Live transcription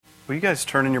Will you guys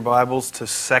turn in your Bibles to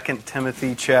 2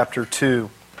 Timothy chapter 2?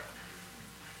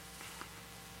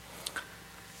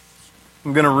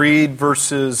 I'm going to read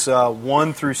verses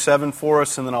 1 through 7 for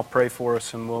us, and then I'll pray for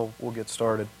us, and we'll get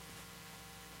started.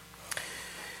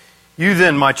 You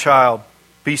then, my child,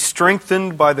 be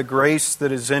strengthened by the grace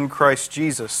that is in Christ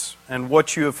Jesus, and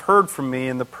what you have heard from me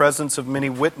in the presence of many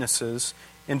witnesses,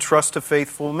 entrust to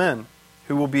faithful men,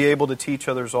 who will be able to teach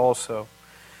others also.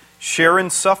 Share in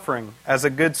suffering as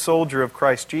a good soldier of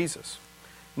Christ Jesus.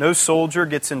 No soldier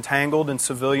gets entangled in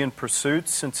civilian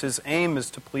pursuits, since his aim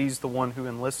is to please the one who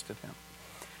enlisted him.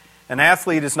 An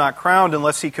athlete is not crowned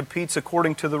unless he competes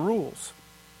according to the rules.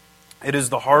 It is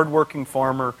the hard-working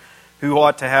farmer who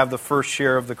ought to have the first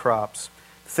share of the crops.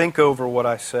 Think over what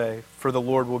I say, for the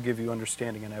Lord will give you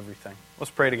understanding in everything. Let's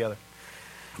pray together.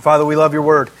 Father, we love your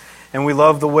word, and we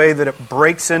love the way that it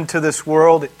breaks into this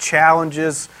world. It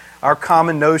challenges our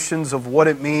common notions of what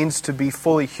it means to be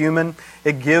fully human.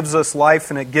 It gives us life,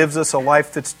 and it gives us a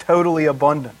life that's totally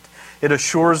abundant. It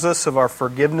assures us of our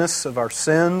forgiveness of our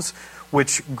sins,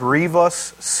 which grieve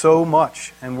us so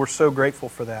much, and we're so grateful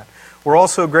for that. We're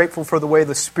also grateful for the way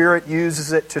the Spirit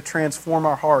uses it to transform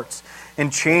our hearts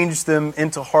and change them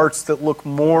into hearts that look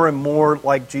more and more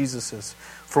like Jesus's,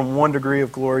 from one degree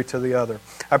of glory to the other.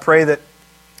 I pray that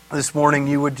this morning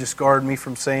you would just guard me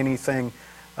from saying anything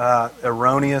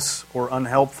erroneous or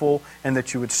unhelpful, and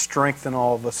that you would strengthen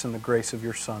all of us in the grace of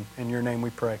your Son. In your name we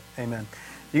pray. Amen.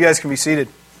 You guys can be seated.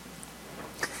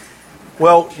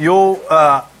 Well,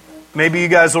 maybe you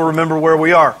guys will remember where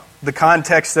we are, the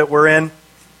context that we're in.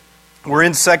 We're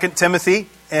in 2 Timothy,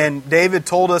 and David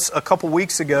told us a couple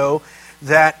weeks ago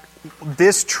that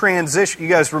this transition, you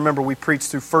guys remember we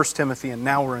preached through 1 Timothy, and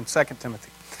now we're in 2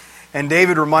 Timothy. And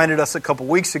David reminded us a couple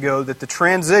weeks ago that the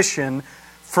transition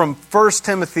from 1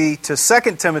 Timothy to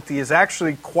 2 Timothy is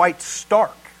actually quite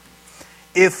stark.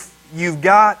 If you've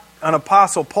got an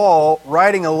Apostle Paul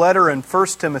writing a letter in 1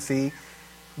 Timothy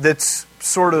that's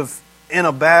sort of in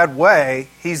a bad way,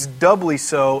 he's doubly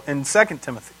so in 2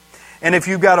 Timothy. And if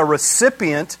you've got a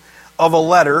recipient of a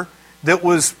letter that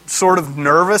was sort of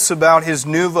nervous about his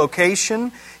new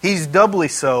vocation, he's doubly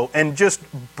so. And just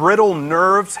brittle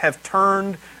nerves have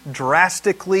turned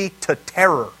drastically to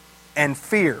terror and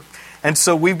fear. And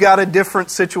so we've got a different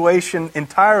situation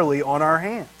entirely on our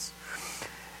hands.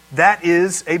 That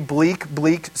is a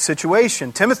bleak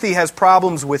situation. Timothy has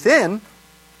problems within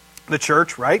the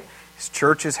church, right? His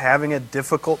church is having a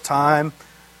difficult time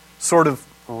sort of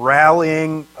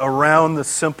rallying around the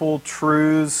simple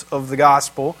truths of the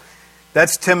gospel.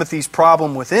 That's Timothy's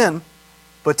problem within.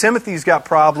 But Timothy's got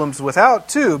problems without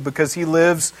too, because he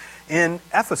lives in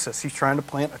Ephesus. He's trying to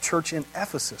plant a church in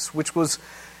Ephesus, which was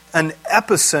an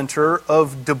epicenter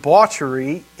of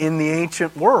debauchery in the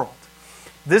ancient world.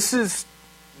 This is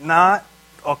not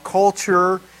a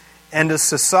culture and a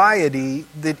society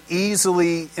that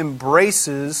easily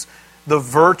embraces the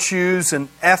virtues and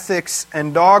ethics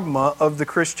and dogma of the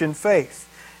Christian faith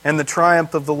and the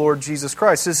triumph of the Lord Jesus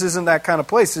Christ. This isn't that kind of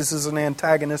place. This is an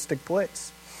antagonistic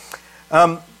place.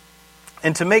 And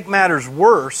to make matters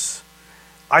worse,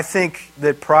 I think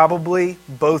that probably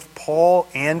both Paul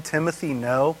and Timothy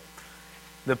know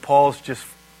that Paul's just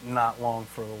not long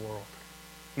for the world.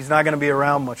 He's not going to be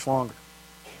around much longer.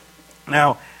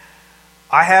 Now,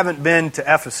 I haven't been to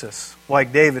Ephesus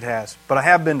like David has, but I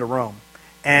have been to Rome.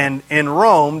 And in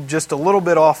Rome, just a little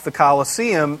bit off the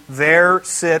Colosseum, there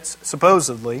sits,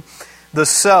 supposedly, the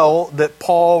cell that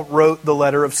Paul wrote the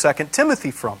letter of 2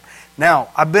 Timothy from. Now,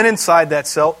 I've been inside that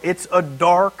cell. It's a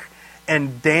dark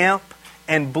and damp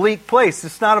and bleak place.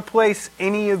 It's not a place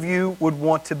any of you would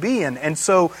want to be in. And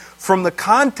so, from the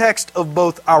context of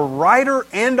both our writer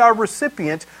and our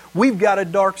recipient, we've got a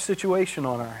dark situation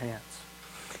on our hands.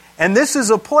 And this is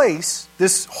a place,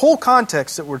 this whole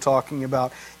context that we're talking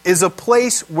about, is a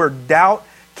place where doubt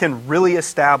can really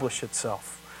establish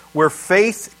itself, where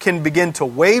faith can begin to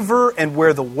waver, and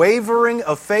where the wavering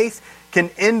of faith can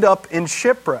end up in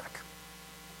shipwreck.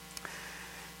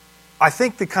 I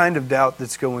think the kind of doubt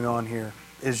that's going on here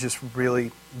is just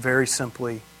really, very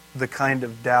simply, the kind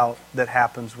of doubt that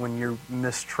happens when you're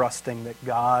mistrusting that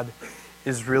God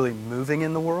is really moving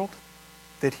in the world,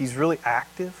 that He's really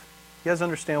active. You guys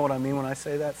understand what I mean when I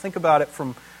say that? Think about it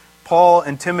from Paul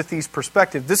and Timothy's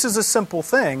perspective. This is a simple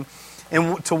thing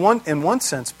in one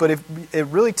sense, but it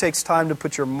really takes time to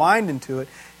put your mind into it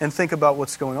and think about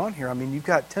what's going on here. I mean, you've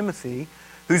got Timothy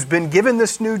who's been given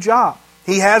this new job.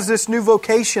 He has this new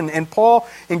vocation, and Paul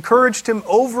encouraged him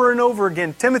over and over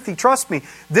again, Timothy, trust me,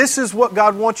 this is what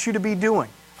God wants you to be doing.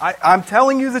 I'm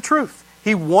telling you the truth.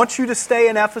 He wants you to stay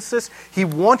in Ephesus. He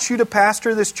wants you to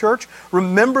pastor this church.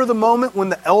 Remember the moment when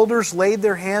the elders laid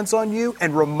their hands on you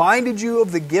and reminded you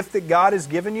of the gift that God has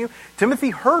given you? Timothy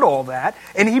heard all that,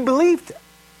 and he believed it.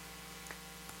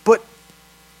 But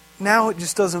now it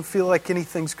just doesn't feel like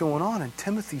anything's going on, and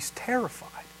Timothy's terrified.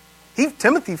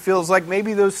 Timothy feels like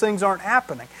maybe those things aren't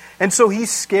happening, and so he's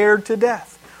scared to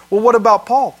death. Well, what about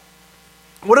Paul?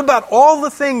 What about all the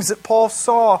things that Paul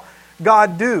saw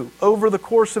God do over the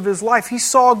course of his life? He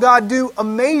saw God do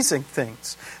amazing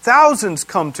things. Thousands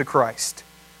come to Christ.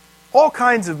 All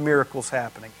kinds of miracles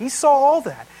happening. He saw all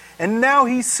that. And now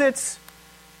he sits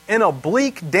in a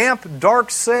bleak, damp,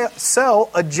 dark cell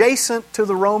adjacent to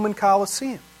the Roman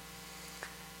Colosseum.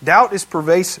 Doubt is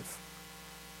pervasive.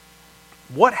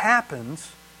 What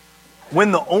happens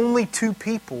when the only two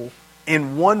people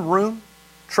in one room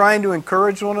trying to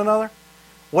encourage one another?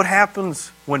 What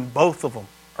happens when both of them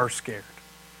are scared?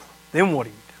 Then what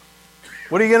do you do?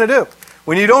 What are you going to do?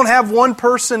 When you don't have one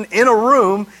person in a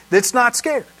room that's not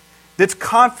scared, that's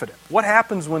confident, what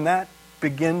happens when that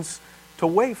begins to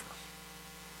waver?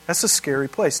 That's a scary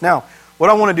place. Now, what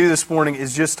I want to do this morning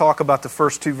is just talk about the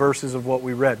first two verses of what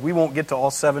we read. We won't get to all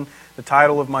seven. The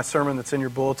title of my sermon that's in your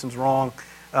bulletin's wrong.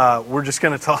 We're just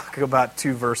going to talk about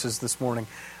two verses this morning.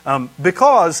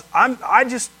 Because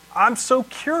I'm so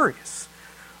curious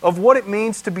of what it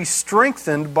means to be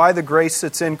strengthened by the grace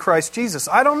that's in Christ Jesus.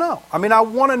 I don't know. I mean, I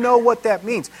want to know what that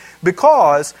means.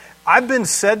 Because I've been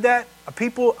said that.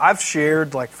 I've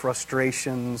shared like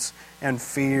frustrations and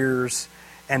fears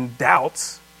and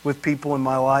doubts with people in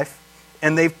my life.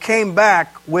 And they've came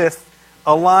back with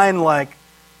a line like,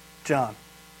 John,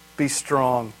 be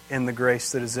strong in the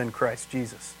grace that is in Christ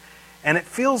Jesus. And it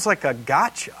feels like a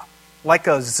gotcha, like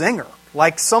a zinger,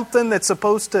 like something that's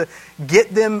supposed to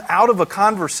get them out of a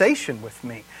conversation with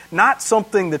me, not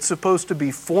something that's supposed to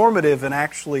be formative and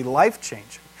actually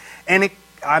life-changing. And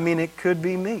it could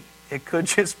be me. It could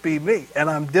just be me. And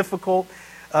I'm difficult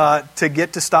to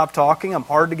get to stop talking. I'm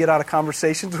hard to get out of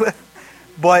conversations with.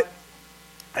 But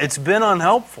it's been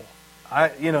unhelpful.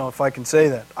 If I can say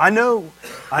that. I know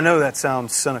that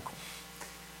sounds cynical.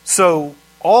 So,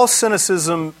 all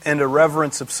cynicism and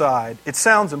irreverence aside, it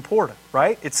sounds important,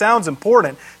 right? It sounds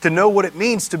important to know what it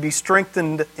means to be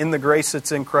strengthened in the grace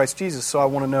that's in Christ Jesus. So I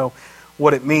want to know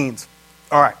what it means.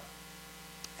 All right.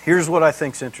 Here's what I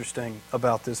think's interesting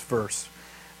about this verse.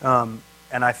 And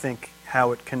I think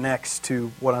how it connects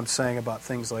to what I'm saying about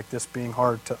things like this being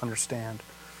hard to understand.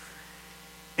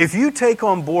 If you take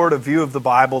on board a view of the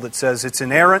Bible that says it's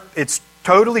inerrant, it's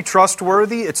totally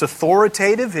trustworthy, it's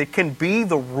authoritative, it can be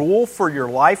the rule for your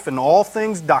life in all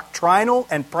things doctrinal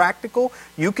and practical,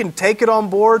 you can take it on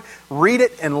board, read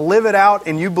it, and live it out,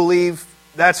 and you believe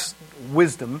that's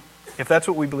wisdom, if that's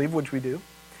what we believe, which we do,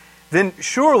 then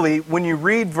surely when you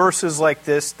read verses like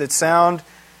this that sound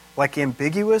like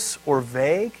ambiguous or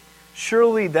vague,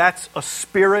 surely that's a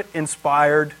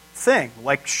Spirit-inspired thing.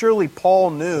 Like surely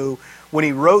Paul knew when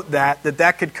he wrote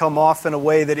that could come off in a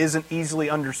way that isn't easily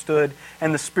understood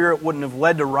and the Spirit wouldn't have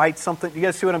led to write something. You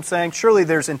guys see what I'm saying? Surely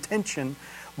there's intention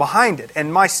behind it.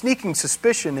 And my sneaking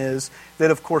suspicion is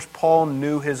that, of course, Paul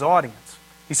knew his audience.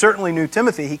 He certainly knew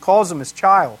Timothy. He calls him his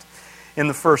child in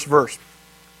the first verse.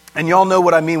 And y'all know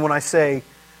what I mean when I say,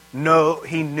 no,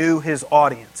 he knew his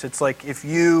audience. It's like if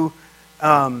you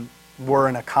were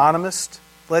an economist,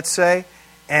 let's say,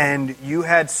 and you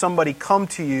had somebody come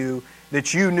to you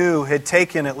that you knew had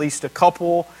taken at least a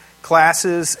couple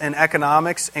classes in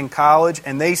economics in college,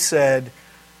 and they said,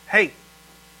 hey,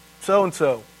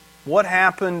 so-and-so, what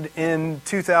happened in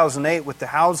 2008 with the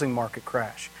housing market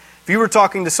crash? If you were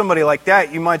talking to somebody like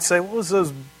that, you might say, what was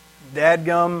those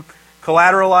dadgum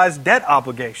collateralized debt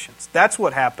obligations? That's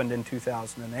what happened in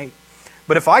 2008.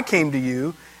 But if I came to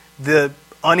you, the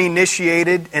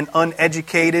uninitiated and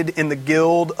uneducated in the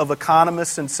guild of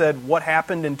economists, and said, what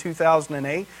happened in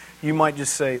 2008? You might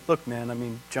just say, look,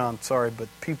 man, John, sorry, but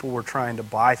people were trying to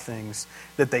buy things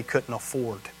that they couldn't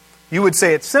afford. You would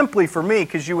say it simply for me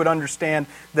because you would understand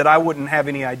that I wouldn't have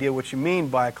any idea what you mean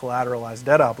by a collateralized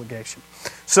debt obligation.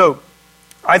 So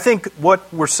I think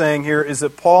what we're saying here is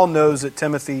that Paul knows that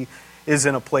Timothy is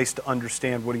in a place to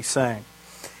understand what he's saying.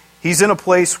 He's in a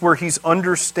place where he's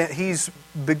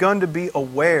begun to be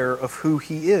aware of who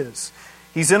he is.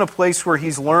 He's in a place where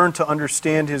he's learned to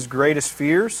understand his greatest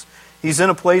fears. He's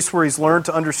in a place where he's learned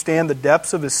to understand the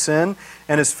depths of his sin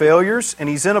and his failures. And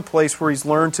he's in a place where he's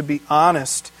learned to be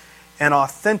honest and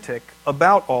authentic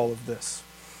about all of this.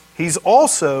 He's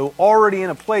also already in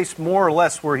a place more or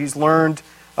less where he's learned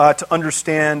to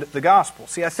understand the gospel.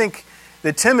 See, I think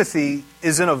that Timothy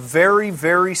is in a very,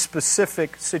 very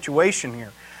specific situation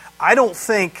here. I don't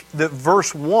think that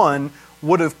verse 1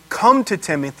 would have come to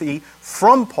Timothy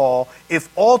from Paul if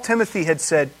all Timothy had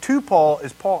said to Paul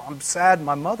is, Paul, I'm sad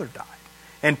my mother died.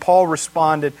 And Paul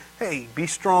responded, hey, be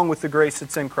strong with the grace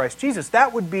that's in Christ Jesus.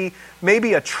 That would be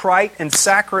maybe a trite and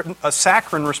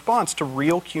saccharine response to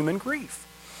real human grief.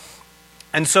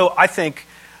 And so I think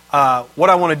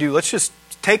what I want to do, let's just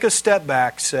take a step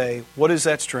back, say, what is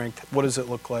that strength? What does it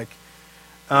look like?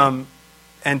 And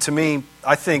to me,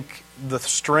 I think the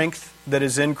strength that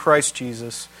is in Christ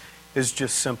Jesus is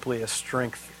just simply a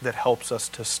strength that helps us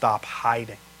to stop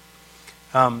hiding.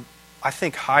 I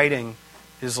think hiding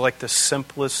is like the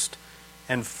simplest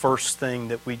and first thing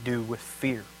that we do with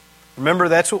fear. Remember,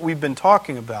 that's what we've been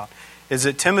talking about, is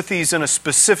that Timothy's in a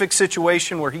specific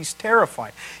situation where he's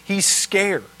terrified. He's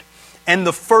scared. And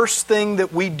the first thing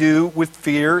that we do with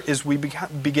fear is we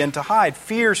begin to hide.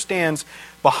 Fear stands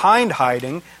behind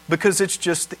hiding because it's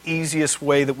just the easiest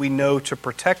way that we know to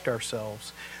protect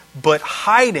ourselves. But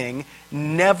hiding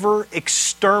never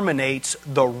exterminates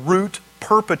the root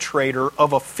perpetrator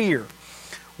of a fear.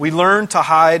 We learn to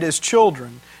hide as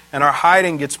children, and our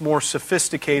hiding gets more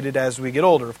sophisticated as we get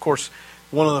older. Of course,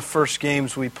 one of the first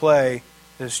games we play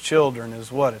as children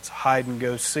is what? It's hide and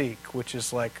go seek, which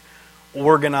is like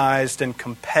organized and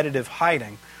competitive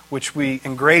hiding, which we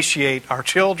ingratiate our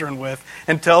children with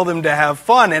and tell them to have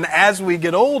fun. And as we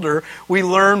get older, we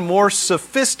learn more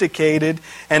sophisticated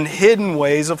and hidden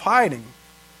ways of hiding.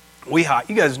 We hide.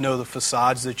 You guys know the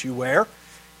facades that you wear.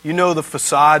 You know the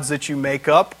facades that you make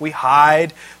up. We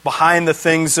hide behind the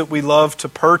things that we love to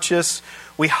purchase.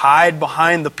 We hide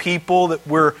behind the people that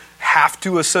we have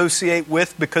to associate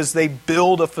with because they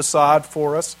build a facade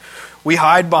for us. We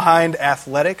hide behind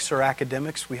athletics or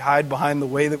academics. We hide behind the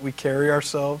way that we carry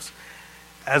ourselves.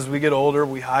 As we get older,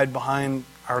 we hide behind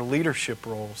our leadership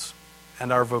roles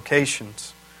and our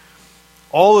vocations.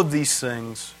 All of these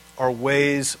things are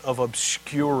ways of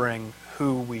obscuring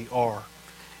who we are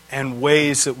and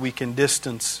ways that we can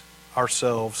distance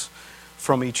ourselves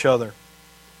from each other.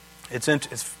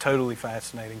 It's totally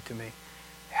fascinating to me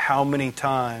how many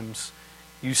times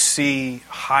you see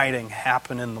hiding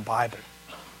happen in the Bible.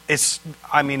 It's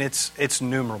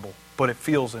innumerable, but it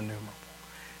feels innumerable.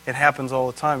 It happens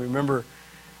all the time. Remember,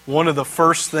 one of the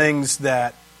first things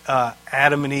that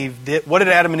Adam and Eve did, what did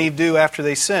Adam and Eve do after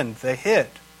they sinned? They hid,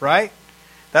 right?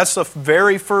 That's the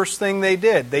very first thing they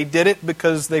did. They did it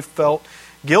because they felt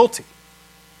guilty.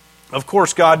 Of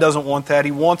course, God doesn't want that.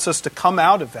 He wants us to come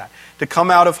out of that, to come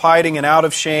out of hiding and out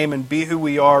of shame and be who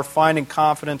we are, finding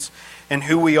confidence in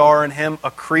who we are in Him,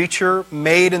 a creature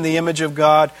made in the image of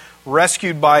God,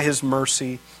 rescued by His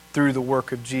mercy through the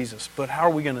work of Jesus. But how are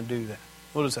we going to do that?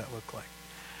 What does that look like?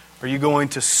 Are you going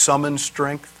to summon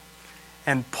strength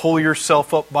and pull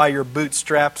yourself up by your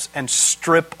bootstraps and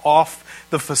strip off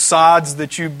the facades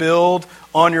that you build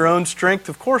on your own strength?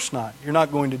 Of course not. You're not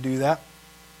going to do that.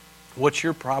 What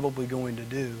you're probably going to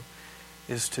do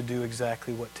is to do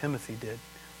exactly what Timothy did,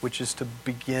 which is to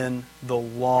begin the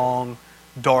long,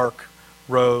 dark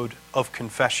road of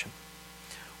confession.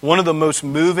 One of the most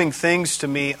moving things to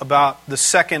me about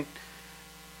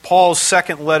Paul's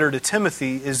second letter to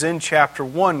Timothy is in chapter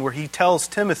 1, where he tells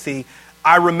Timothy,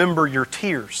 I remember your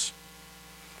tears.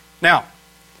 Now,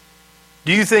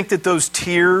 do you think that those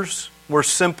tears were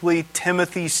simply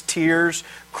Timothy's tears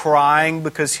crying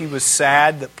because he was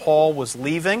sad that Paul was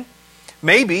leaving?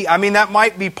 Maybe. That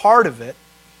might be part of it.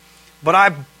 But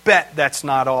I bet that's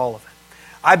not all of it.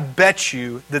 I bet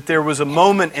you that there was a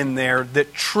moment in there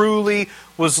that truly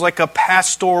was like a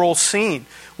pastoral scene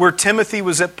where Timothy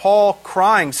was at Paul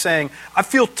crying, saying, I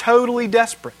feel totally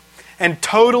desperate and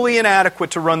totally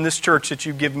inadequate to run this church that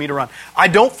you give me to run. I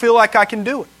don't feel like I can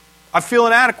do it. I feel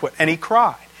inadequate. And he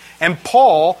cried. And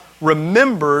Paul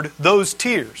remembered those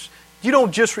tears.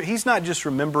 He's not just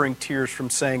remembering tears from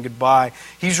saying goodbye.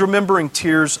 He's remembering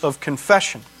tears of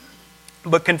confession.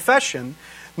 But confession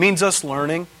means us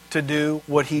learning to do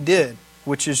what he did,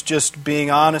 which is just being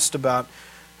honest about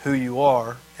who you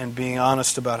are and being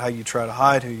honest about how you try to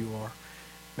hide who you are.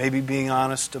 Maybe being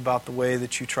honest about the way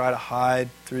that you try to hide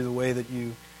through the way that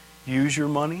you use your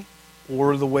money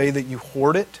or the way that you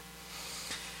hoard it.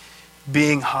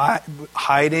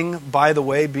 Hiding, by the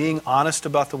way, being honest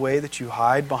about the way that you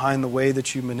hide behind the way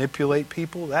that you manipulate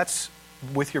people, that's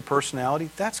with your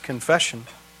personality, that's confession.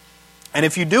 And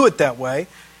if you do it that way,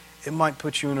 it might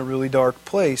put you in a really dark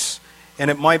place,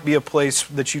 and it might be a place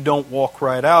that you don't walk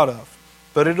right out of.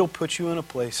 But it'll put you in a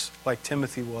place like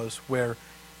Timothy was, where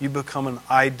you become an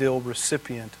ideal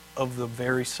recipient of the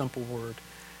very simple word,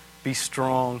 be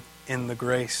strong in the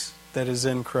grace that is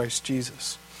in Christ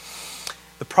Jesus.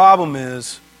 The problem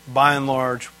is, by and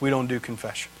large, we don't do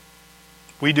confession.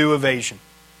 We do evasion.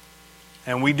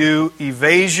 And we do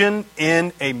evasion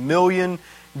in a million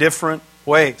different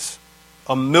ways.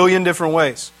 A million different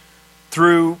ways.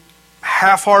 Through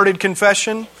half-hearted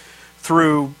confession,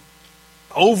 through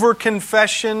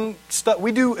over-confession stuff.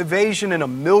 We do evasion in a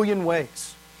million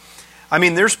ways. I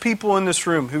mean, there's people in this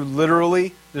room who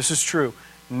literally, this is true,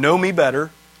 know me better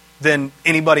than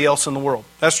anybody else in the world.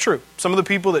 That's true. Some of the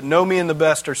people that know me in the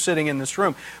best are sitting in this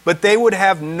room. But they would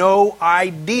have no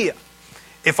idea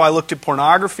if I looked at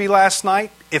pornography last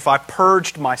night, if I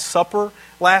purged my supper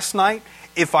last night,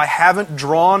 if I haven't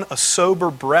drawn a sober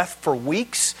breath for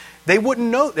weeks. They wouldn't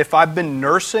know. If I've been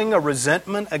nursing a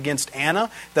resentment against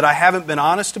Anna that I haven't been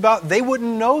honest about, they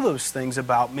wouldn't know those things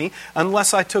about me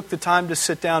unless I took the time to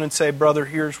sit down and say, brother,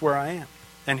 here's where I am.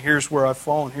 And here's where I've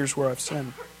fallen. Here's where I've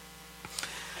sinned.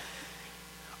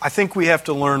 I think we have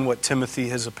to learn what Timothy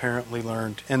has apparently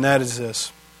learned, and that is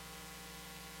this.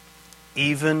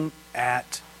 Even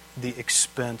at the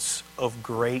expense of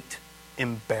great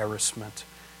embarrassment,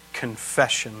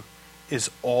 confession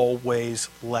is always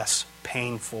less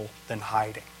painful than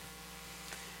hiding.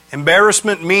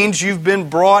 Embarrassment means you've been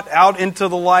brought out into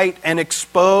the light and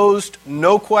exposed,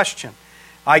 no question.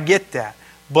 I get that.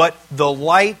 But the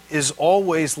light is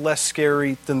always less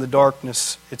scary than the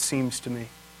darkness, it seems to me.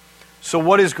 So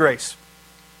what is grace?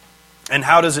 And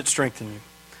how does it strengthen you?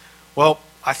 Well,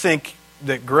 I think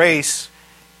that grace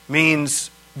means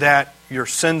that your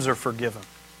sins are forgiven.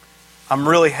 I'm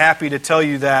really happy to tell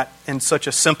you that in such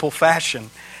a simple fashion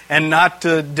and not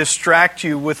to distract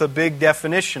you with a big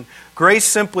definition. Grace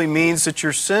simply means that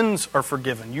your sins are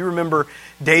forgiven. You remember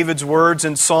David's words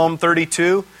in Psalm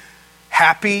 32?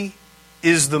 Happy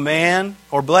is the man,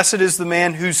 or blessed is the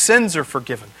man whose sins are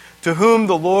forgiven, to whom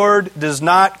the Lord does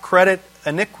not credit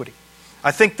iniquity.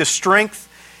 I think the strength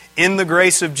in the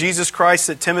grace of Jesus Christ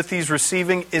that Timothy's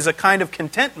receiving is a kind of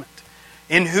contentment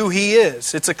in who he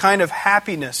is. It's a kind of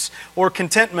happiness, or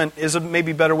contentment is a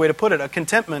maybe better way to put it, a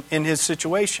contentment in his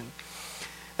situation.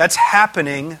 That's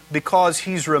happening because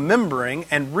he's remembering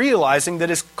and realizing that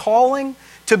his calling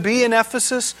to be in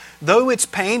Ephesus, though it's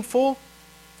painful,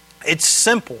 it's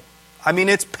simple. I mean,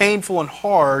 it's painful and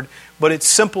hard, but it's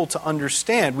simple to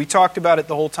understand. We talked about it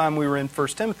the whole time we were in 1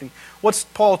 Timothy. What's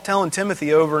Paul telling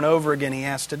Timothy over and over again he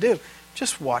has to do?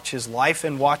 Just watch his life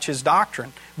and watch his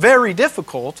doctrine. Very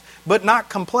difficult, but not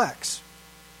complex.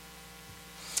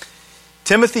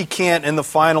 Timothy can't, in the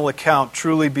final account,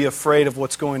 truly be afraid of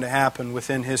what's going to happen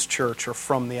within his church or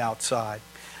from the outside.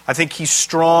 I think he's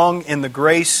strong in the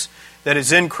grace that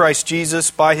is in Christ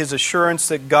Jesus by his assurance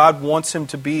that God wants him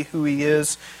to be who he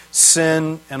is,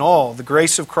 sin and all. The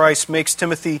grace of Christ makes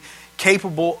Timothy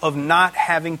capable of not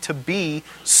having to be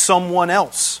someone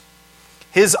else.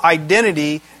 His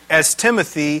identity as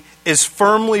Timothy is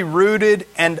firmly rooted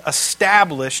and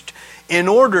established in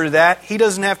order that he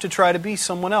doesn't have to try to be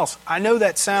someone else. I know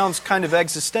that sounds kind of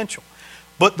existential,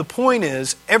 but the point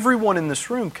is everyone in this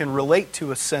room can relate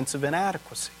to a sense of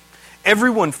inadequacy.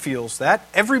 Everyone feels that.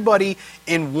 Everybody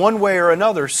in one way or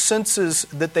another senses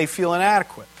that they feel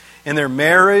inadequate. In their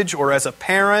marriage or as a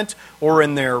parent or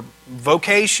in their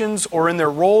vocations or in their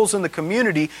roles in the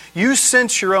community, you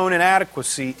sense your own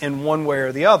inadequacy in one way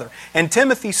or the other. And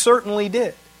Timothy certainly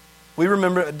did. We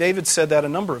remember David said that a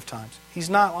number of times. He's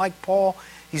not like Paul.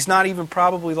 He's not even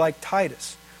probably like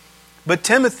Titus. But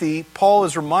Timothy, Paul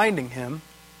is reminding him,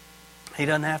 he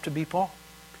doesn't have to be Paul.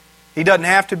 He doesn't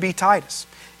have to be Titus.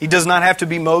 He does not have to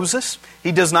be Moses.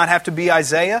 He does not have to be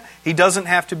Isaiah. He doesn't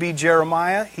have to be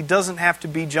Jeremiah. He doesn't have to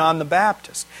be John the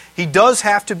Baptist. He does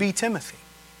have to be Timothy.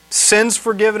 Sins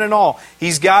forgiven and all.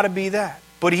 He's got to be that.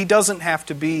 But he doesn't have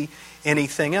to be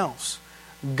anything else.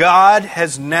 God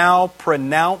has now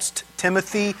pronounced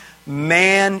Timothy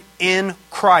man in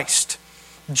Christ,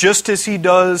 just as he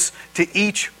does to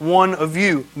each one of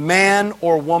you, man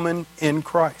or woman in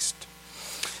Christ.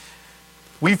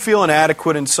 We feel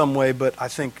inadequate in some way, but I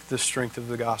think the strength of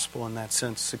the gospel in that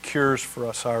sense secures for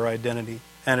us our identity,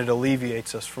 and it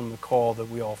alleviates us from the call that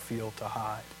we all feel to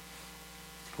hide.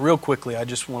 Real quickly, I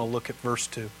just want to look at verse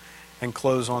 2 and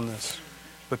close on this,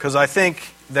 because I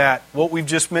think that what we've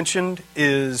just mentioned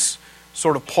is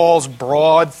sort of Paul's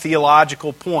broad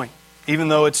theological point. Even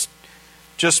though it's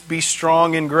just be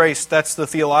strong in grace, that's the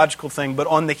theological thing. But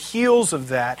on the heels of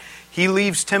that, he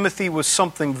leaves Timothy with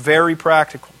something very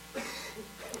practical.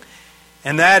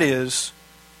 And that is,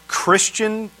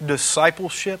 Christian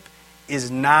discipleship is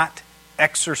not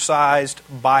exercised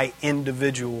by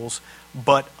individuals,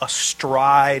 but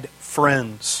astride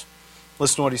friends.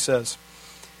 Listen to what he says.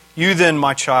 You then,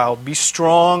 my child, be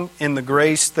strong in the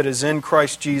grace that is in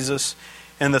Christ Jesus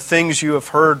and the things you have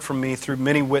heard from me through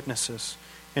many witnesses.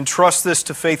 Entrust this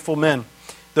to faithful men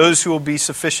those who will be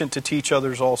sufficient to teach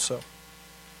others also.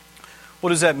 What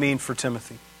does that mean for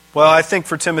Timothy? Well, I think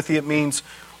for Timothy it means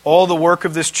all the work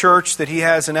of this church that he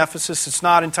has in Ephesus, it's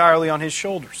not entirely on his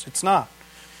shoulders. It's not.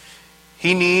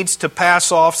 He needs to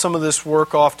pass off some of this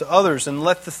work off to others and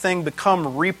let the thing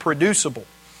become reproducible.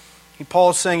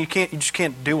 Paul is saying you just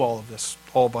can't do all of this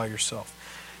all by yourself.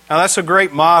 Now that's a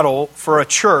great model for a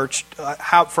church,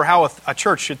 for how a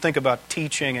church should think about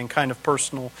teaching and kind of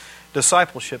personal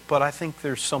discipleship. But I think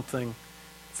there's something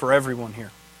for everyone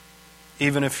here.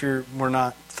 Even if we're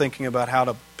not thinking about how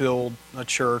to build a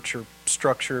church or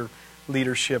structure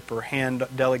leadership or hand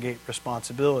delegate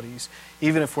responsibilities,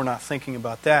 even if we're not thinking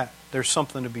about that, there's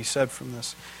something to be said from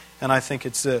this. And I think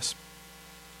it's this.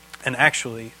 And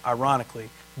actually, ironically,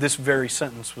 this very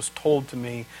sentence was told to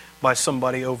me by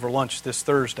somebody over lunch this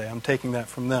Thursday. I'm taking that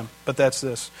from them. But that's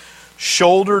this.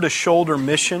 Shoulder-to-shoulder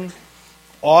mission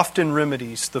often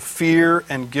remedies the fear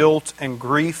and guilt and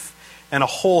grief and a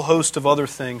whole host of other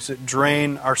things that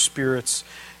drain our spirits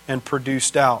and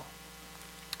produce doubt.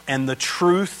 And the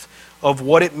truth of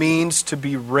what it means to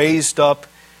be raised up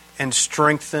and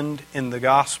strengthened in the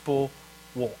gospel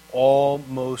will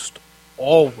almost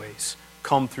always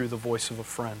come through the voice of a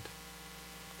friend.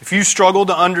 If you struggle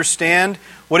to understand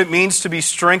what it means to be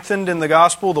strengthened in the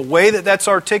gospel, the way that that's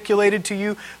articulated to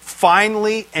you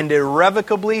finally and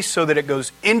irrevocably so that it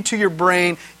goes into your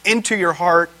brain, into your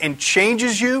heart, and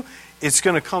changes you, it's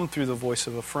going to come through the voice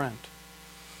of a friend.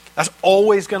 That's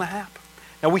always going to happen.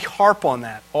 Now, we harp on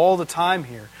that all the time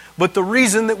here. But the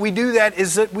reason that we do that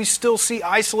is that we still see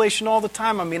isolation all the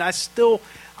time. I mean, I still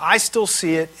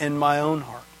see it in my own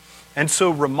heart. And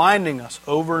so reminding us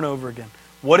over and over again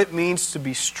what it means to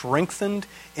be strengthened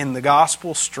in the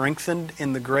gospel, strengthened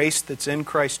in the grace that's in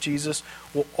Christ Jesus,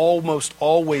 will almost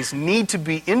always need to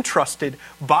be entrusted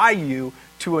by you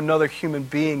to another human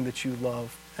being that you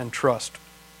love and trust.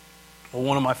 Well,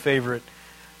 one of my favorite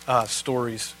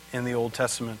stories in the Old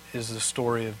Testament is the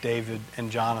story of David and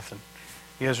Jonathan.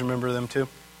 You guys remember them too?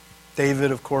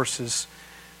 David, of course, is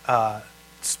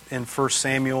in 1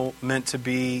 Samuel meant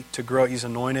to grow. He's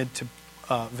anointed to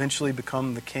eventually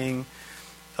become the king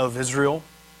of Israel.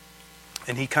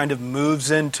 And he kind of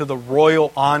moves into the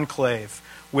royal enclave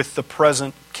with the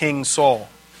present King Saul.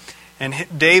 And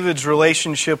David's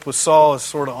relationship with Saul is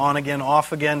sort of on again,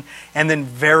 off again, and then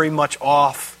very much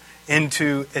off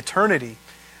into eternity.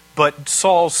 But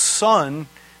Saul's son,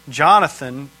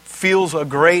 Jonathan, feels a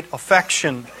great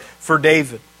affection for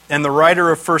David. And the writer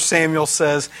of 1 Samuel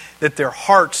says that their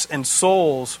hearts and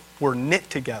souls were knit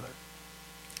together.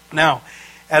 Now,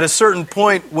 at a certain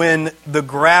point when the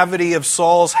gravity of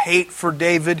Saul's hate for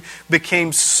David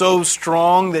became so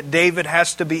strong that David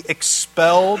has to be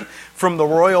expelled from the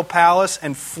royal palace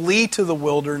and flee to the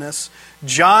wilderness,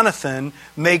 Jonathan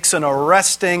makes an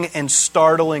arresting and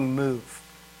startling move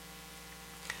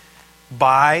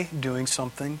by doing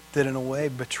something that in a way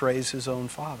betrays his own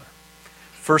father.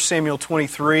 1 Samuel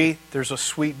 23, there's a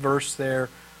sweet verse there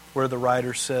where the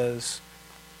writer says,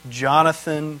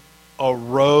 Jonathan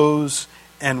arose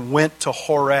and went to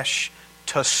Horesh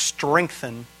to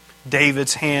strengthen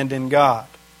David's hand in God.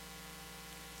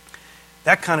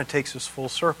 That kind of takes us full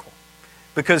circle.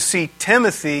 Because see,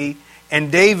 Timothy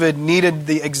and David needed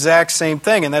the exact same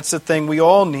thing, and that's the thing we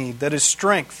all need, that is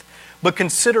strength. But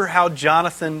consider how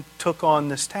Jonathan took on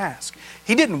this task.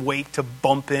 He didn't wait to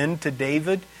bump into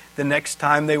David the next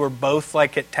time they were both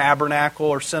like at tabernacle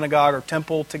or synagogue or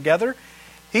temple together.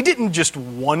 He didn't just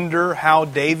wonder how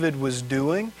David was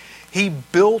doing. He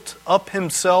built up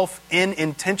himself in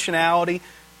intentionality,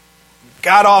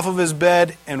 got off of his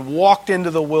bed, and walked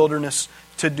into the wilderness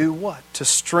to do what? To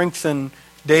strengthen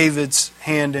David's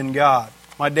hand in God.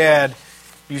 My dad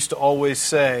used to always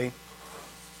say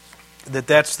that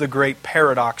that's the great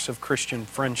paradox of Christian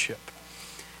friendship.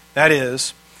 That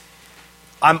is,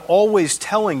 I'm always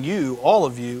telling you, all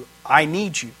of you, I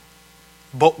need you.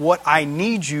 But what I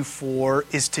need you for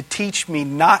is to teach me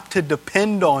not to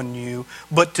depend on you,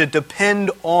 but to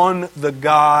depend on the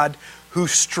God who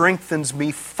strengthens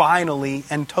me finally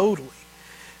and totally.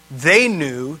 They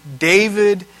knew that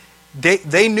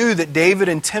David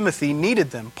and Timothy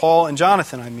needed them, Paul and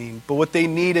Jonathan, I mean. But what they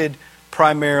needed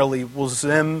primarily was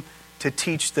them to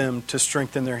teach them to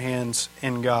strengthen their hands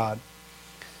in God.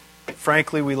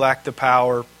 Frankly, we lack the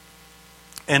power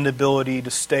and ability to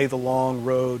stay the long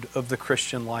road of the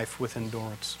Christian life with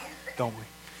endurance, don't we?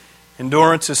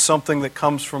 Endurance is something that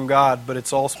comes from God, but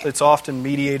it's often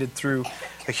mediated through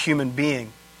a human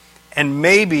being. And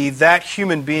maybe that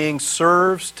human being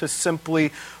serves to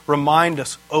simply remind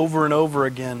us over and over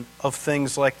again of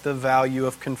things like the value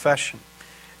of confession.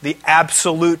 the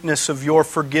absoluteness of your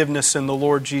forgiveness in the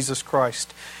Lord Jesus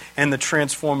Christ, and the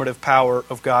transformative power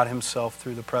of God Himself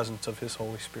through the presence of His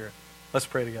Holy Spirit. Let's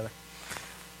pray together.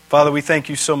 Father, we thank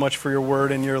you so much for your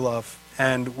word and your love,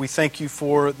 and we thank you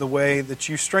for the way that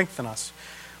you strengthen us.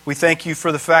 We thank you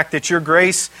for the fact that your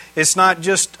grace is not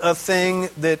just a thing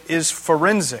that is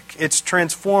forensic. It's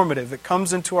transformative. It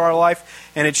comes into our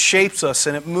life and it shapes us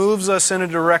and it moves us in a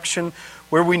direction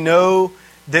where we know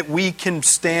that we can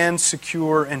stand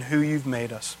secure in who you've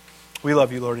made us. We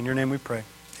love you, Lord. In your name we pray.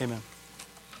 Amen.